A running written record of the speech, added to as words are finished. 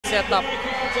setup,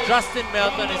 Justin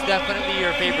Melton is definitely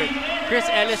your favorite. Chris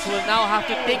Ellis will now have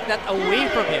to take that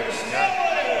away from him.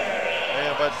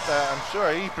 Yeah, but I'm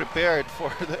sure he prepared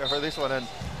for this one. And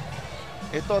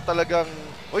ito talagang,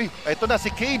 ito na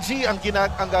si KG ang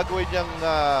gagawin niyang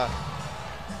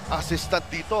assistant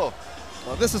dito.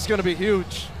 Well, this is going to be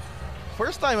huge.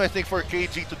 First time I think for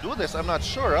KG to do this. I'm not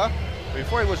sure.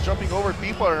 Before he was jumping over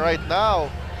people, and right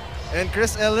now. And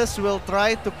Chris Ellis will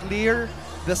try to clear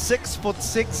the 6'6"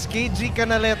 KG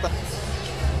Canaleta.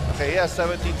 Okay, he has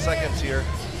 17 seconds here.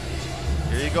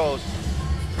 Here he goes.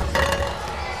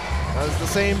 That's the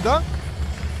same dunk.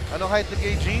 Ano height ni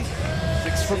KG?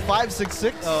 6'5",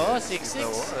 6'6". Oh,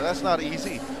 6'6". That's not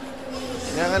easy.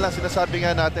 Kaya nga lang sinasabi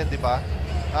nga natin, di ba?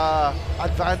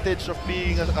 Advantage of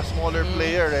being a smaller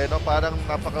player, no? Parang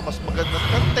mas maganda.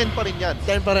 10 pa rin yan.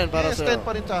 10 pa rin para yes, 10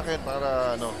 pa rin sa akin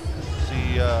para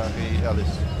si kay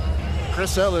Ellis.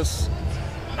 Chris Ellis,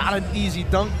 not an easy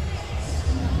dunk.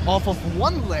 Off of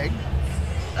one leg,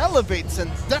 elevates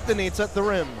and detonates at the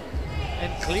rim.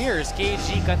 And clears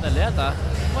KG Canaleta.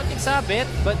 Konting sabit,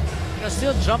 but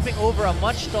still jumping over a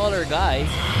much taller guy.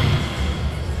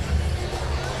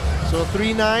 So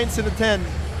 3 9s and a 10.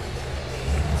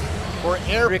 For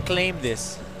air. Reclaim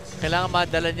this. Kailangan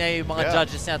madala niya yung mga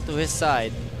judges niya to his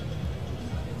side.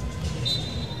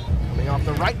 Coming off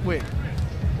the right wing.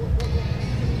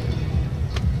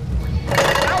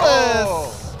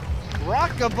 Ellis!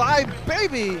 Rockabye,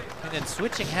 baby! And then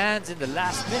switching hands in the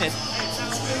last minute.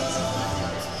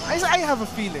 I have a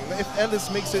feeling that if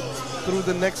Ellis makes it through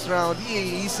the next round,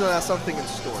 he still has something in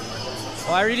store.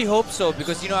 Oh, I really hope so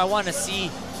because, I want to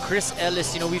see Chris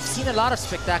Ellis. We've seen a lot of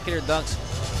spectacular dunks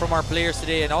from our players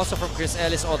today and also from Chris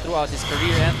Ellis all throughout his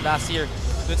career and last year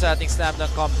dun sa ating slam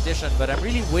dunk competition. But I'm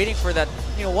really waiting for that,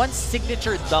 one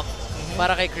signature dunk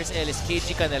para kay Chris Ellis.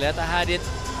 KG Canaleta had it.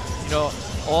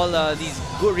 All these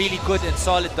really good and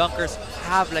solid dunkers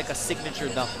have like a signature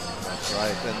dunk. That's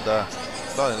right.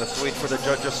 And let's wait for the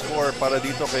judges' score para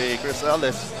dito kay Chris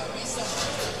Ellis.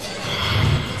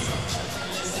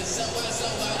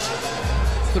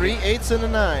 Three 8s and a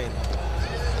 9.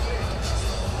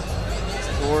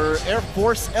 For Air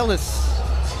Force Ellis.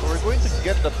 So we're going to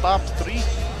get the top 3.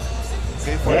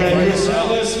 Okay, for Chris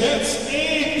Ellis hits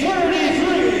a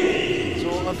 33. So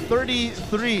a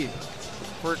 33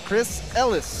 for Chris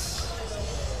Ellis.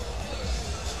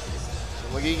 So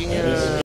magiging